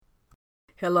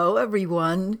Hello,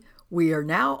 everyone. We are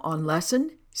now on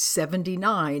lesson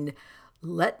 79.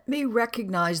 Let me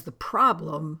recognize the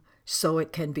problem so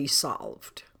it can be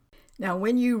solved. Now,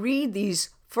 when you read these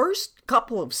first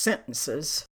couple of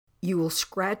sentences, you will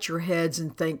scratch your heads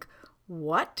and think,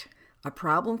 what? A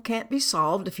problem can't be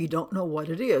solved if you don't know what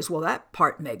it is. Well, that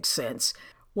part makes sense.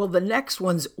 Well, the next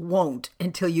ones won't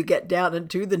until you get down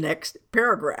into the next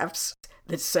paragraphs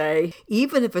that say,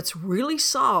 even if it's really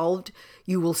solved,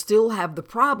 you will still have the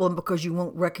problem because you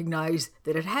won't recognize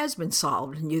that it has been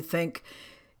solved. And you think,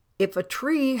 if a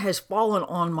tree has fallen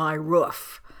on my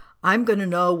roof, I'm going to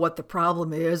know what the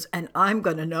problem is, and I'm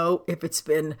going to know if it's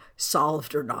been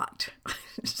solved or not.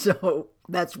 So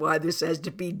that's why this has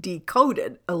to be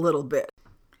decoded a little bit.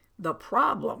 The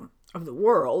problem of the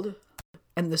world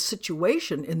and the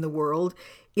situation in the world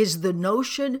is the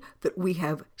notion that we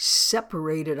have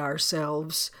separated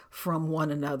ourselves from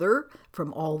one another,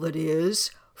 from all that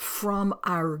is, from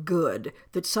our good,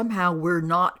 that somehow we're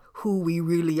not who we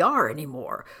really are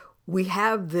anymore. We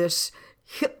have this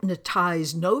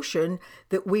hypnotized notion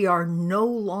that we are no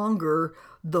longer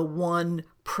the one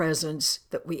presence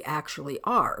that we actually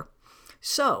are.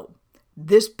 So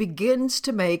this begins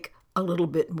to make a little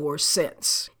bit more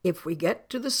sense. If we get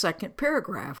to the second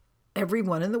paragraph,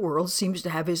 everyone in the world seems to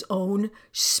have his own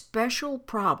special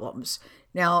problems.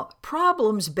 Now,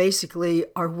 problems basically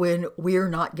are when we're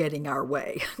not getting our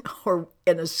way, or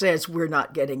in a sense, we're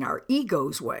not getting our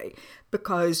ego's way,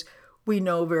 because we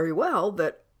know very well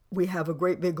that we have a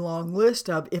great big long list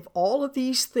of if all of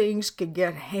these things could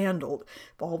get handled,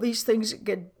 if all these things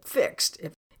get fixed,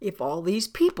 if all these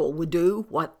people would do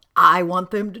what I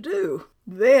want them to do,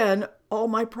 then all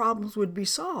my problems would be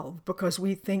solved because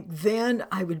we think then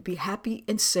I would be happy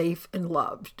and safe and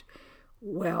loved.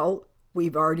 Well,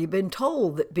 we've already been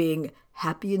told that being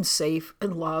happy and safe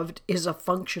and loved is a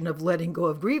function of letting go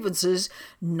of grievances,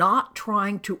 not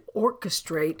trying to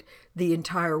orchestrate the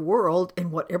entire world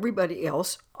and what everybody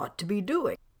else ought to be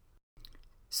doing.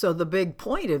 So the big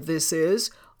point of this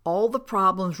is all the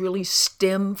problems really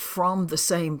stem from the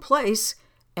same place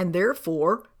and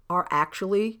therefore are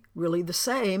actually really the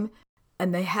same,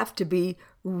 and they have to be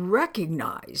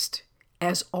recognized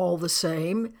as all the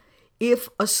same if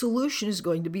a solution is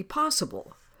going to be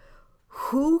possible.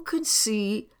 Who can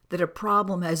see that a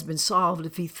problem has been solved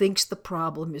if he thinks the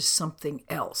problem is something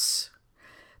else?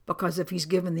 Because if he's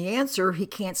given the answer, he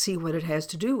can't see what it has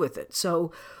to do with it.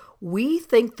 So we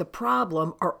think the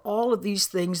problem are all of these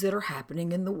things that are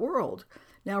happening in the world.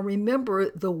 Now remember,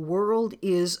 the world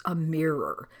is a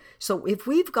mirror. So if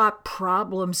we've got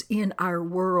problems in our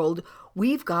world,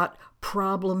 we've got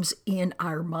problems in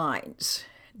our minds.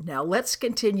 Now let's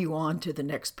continue on to the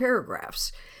next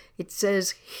paragraphs. It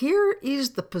says, here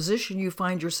is the position you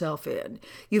find yourself in.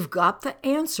 You've got the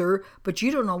answer, but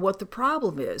you don't know what the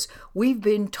problem is. We've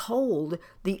been told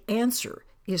the answer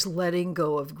is letting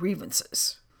go of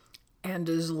grievances. And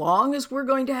as long as we're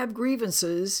going to have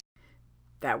grievances,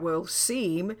 that will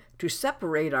seem to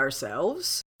separate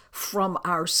ourselves from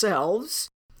ourselves,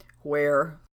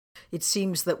 where it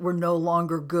seems that we're no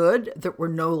longer good, that we're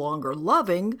no longer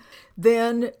loving,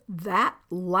 then that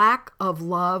lack of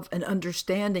love and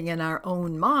understanding in our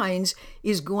own minds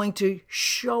is going to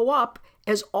show up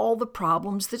as all the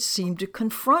problems that seem to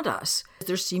confront us.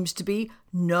 There seems to be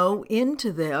no end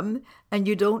to them, and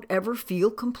you don't ever feel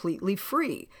completely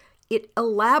free. It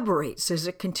elaborates as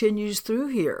it continues through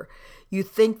here. You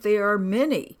think there are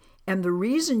many, and the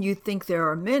reason you think there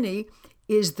are many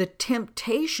is the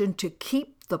temptation to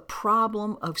keep the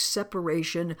problem of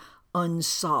separation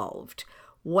unsolved.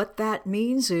 What that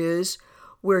means is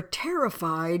we're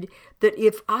terrified that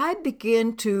if I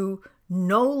begin to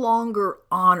no longer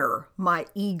honor my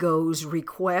ego's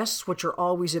requests, which are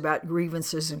always about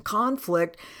grievances and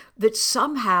conflict, that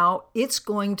somehow it's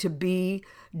going to be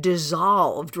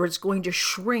dissolved, or it's going to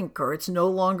shrink, or it's no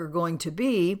longer going to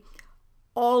be,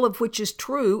 all of which is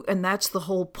true, and that's the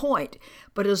whole point.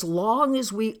 But as long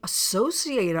as we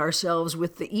associate ourselves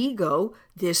with the ego,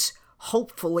 this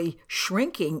hopefully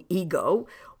shrinking ego,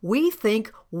 we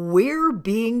think we're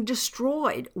being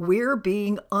destroyed, we're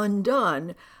being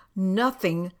undone.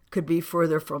 Nothing could be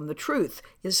further from the truth.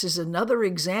 This is another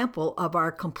example of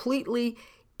our completely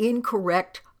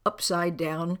incorrect,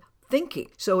 upside-down thinking.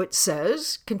 So it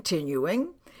says,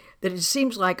 continuing, that it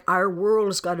seems like our world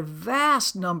has got a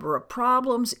vast number of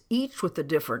problems, each with a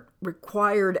different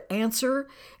required answer,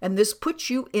 and this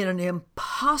puts you in an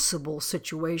impossible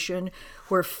situation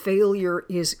where failure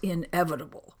is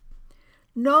inevitable.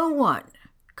 No one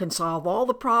can solve all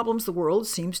the problems the world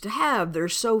seems to have. They're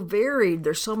so varied.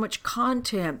 There's so much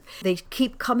content. They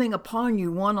keep coming upon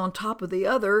you one on top of the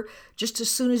other. Just as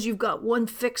soon as you've got one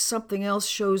fixed, something else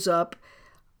shows up.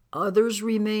 Others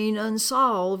remain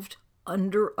unsolved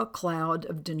under a cloud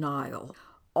of denial.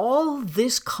 All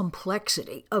this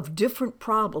complexity of different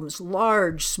problems,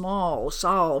 large, small,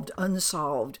 solved,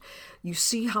 unsolved, you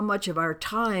see how much of our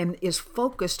time is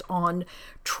focused on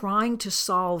trying to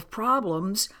solve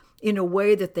problems in a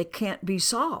way that they can't be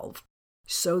solved.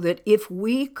 So that if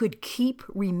we could keep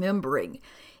remembering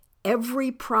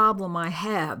every problem I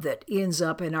have that ends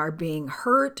up in our being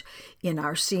hurt, in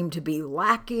our seem to be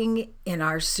lacking, in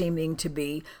our seeming to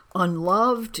be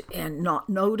unloved and not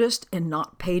noticed and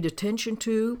not paid attention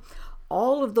to,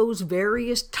 all of those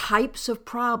various types of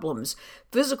problems,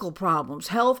 physical problems,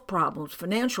 health problems,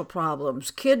 financial problems,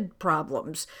 kid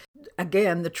problems,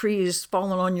 again, the tree is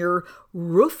falling on your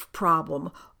roof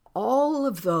problem, all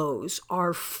of those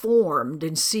are formed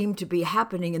and seem to be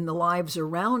happening in the lives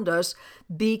around us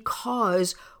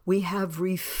because we have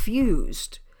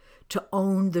refused to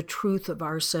own the truth of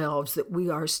ourselves, that we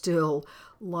are still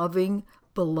loving,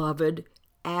 beloved,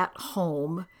 at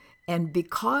home. And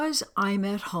because I'm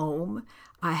at home,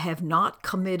 I have not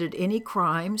committed any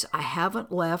crimes, I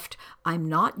haven't left, I'm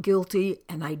not guilty,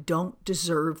 and I don't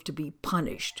deserve to be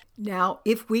punished. Now,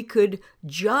 if we could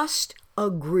just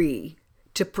agree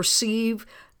to perceive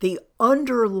the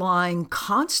underlying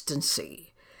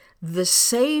constancy, the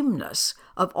sameness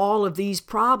of all of these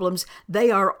problems,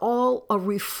 they are all a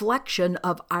reflection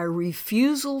of our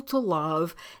refusal to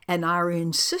love and our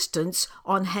insistence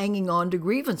on hanging on to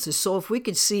grievances. So if we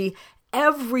could see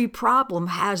every problem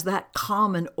has that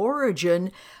common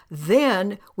origin,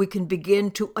 then we can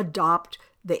begin to adopt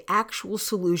the actual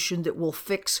solution that will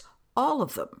fix all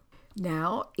of them.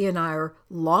 Now, in our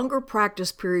longer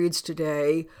practice periods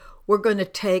today, we're going to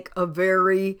take a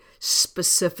very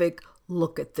specific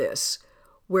look at this.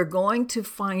 We're going to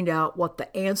find out what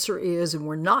the answer is, and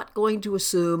we're not going to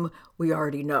assume we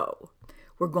already know.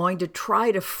 We're going to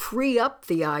try to free up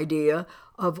the idea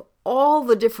of all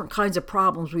the different kinds of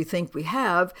problems we think we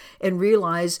have and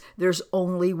realize there's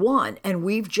only one, and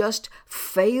we've just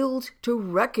failed to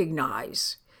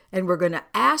recognize. And we're going to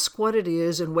ask what it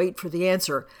is and wait for the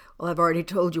answer. Well, I've already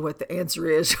told you what the answer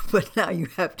is, but now you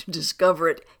have to discover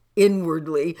it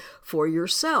inwardly for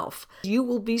yourself. You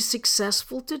will be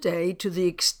successful today to the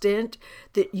extent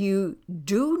that you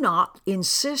do not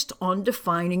insist on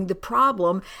defining the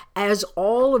problem as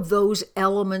all of those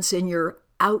elements in your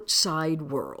outside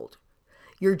world.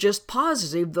 You're just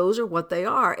positive those are what they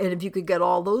are. And if you could get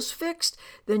all those fixed,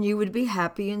 then you would be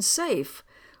happy and safe.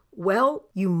 Well,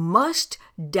 you must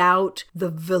doubt the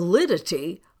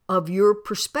validity of your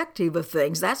perspective of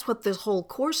things. That's what this whole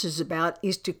course is about,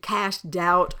 is to cast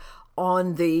doubt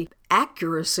on the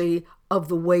accuracy of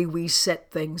the way we set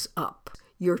things up.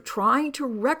 You're trying to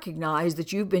recognize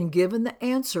that you've been given the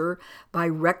answer by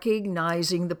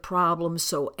recognizing the problem,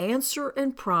 so answer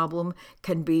and problem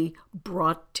can be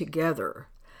brought together.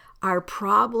 Our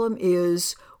problem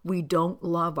is we don't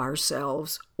love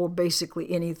ourselves or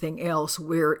basically anything else.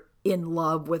 We're in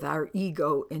love with our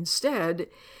ego instead.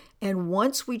 And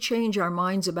once we change our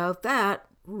minds about that,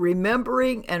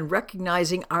 remembering and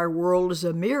recognizing our world as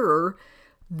a mirror,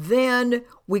 then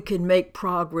we can make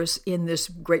progress in this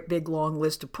great big long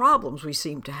list of problems we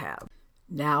seem to have.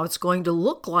 Now it's going to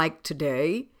look like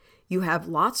today you have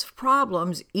lots of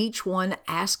problems, each one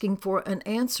asking for an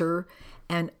answer,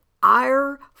 and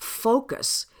our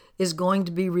focus is going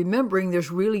to be remembering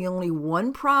there's really only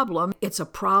one problem. It's a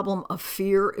problem of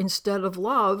fear instead of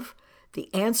love. The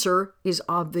answer is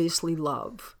obviously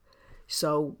love.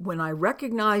 So when I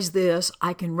recognize this,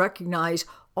 I can recognize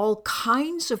all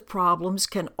kinds of problems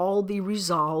can all be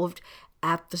resolved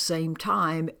at the same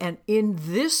time. And in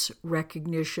this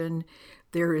recognition,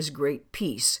 there is great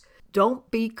peace. Don't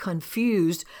be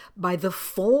confused by the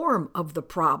form of the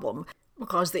problem,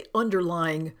 because the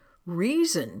underlying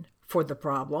reason for the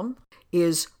problem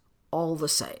is all the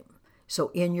same.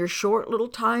 So in your short little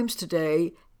times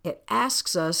today, it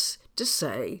asks us to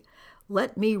say,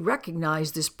 let me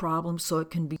recognize this problem so it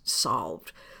can be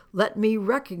solved. Let me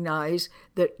recognize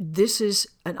that this is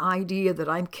an idea that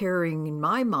I'm carrying in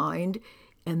my mind,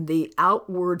 and the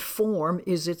outward form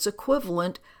is its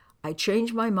equivalent. I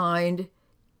change my mind,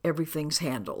 everything's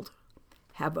handled.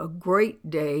 Have a great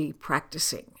day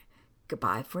practicing.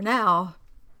 Goodbye for now.